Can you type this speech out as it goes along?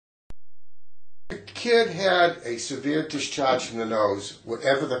kid had a severe discharge from the nose,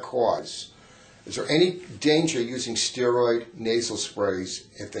 whatever the cause, is there any danger using steroid nasal sprays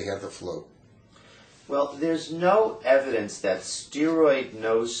if they have the flu? Well, there's no evidence that steroid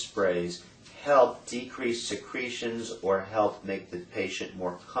nose sprays help decrease secretions or help make the patient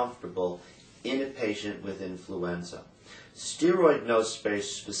more comfortable in a patient with influenza. Steroid nose sprays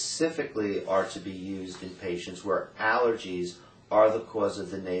specifically are to be used in patients where allergies are the cause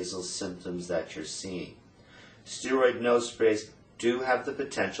of the nasal symptoms that you're seeing. Steroid nose sprays do have the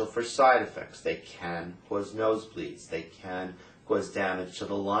potential for side effects. They can cause nosebleeds. They can cause damage to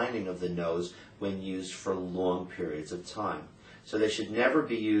the lining of the nose when used for long periods of time. So they should never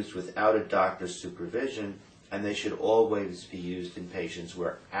be used without a doctor's supervision, and they should always be used in patients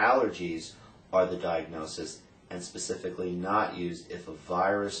where allergies are the diagnosis, and specifically not used if a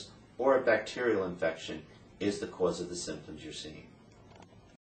virus or a bacterial infection is the cause of the symptoms you're seeing.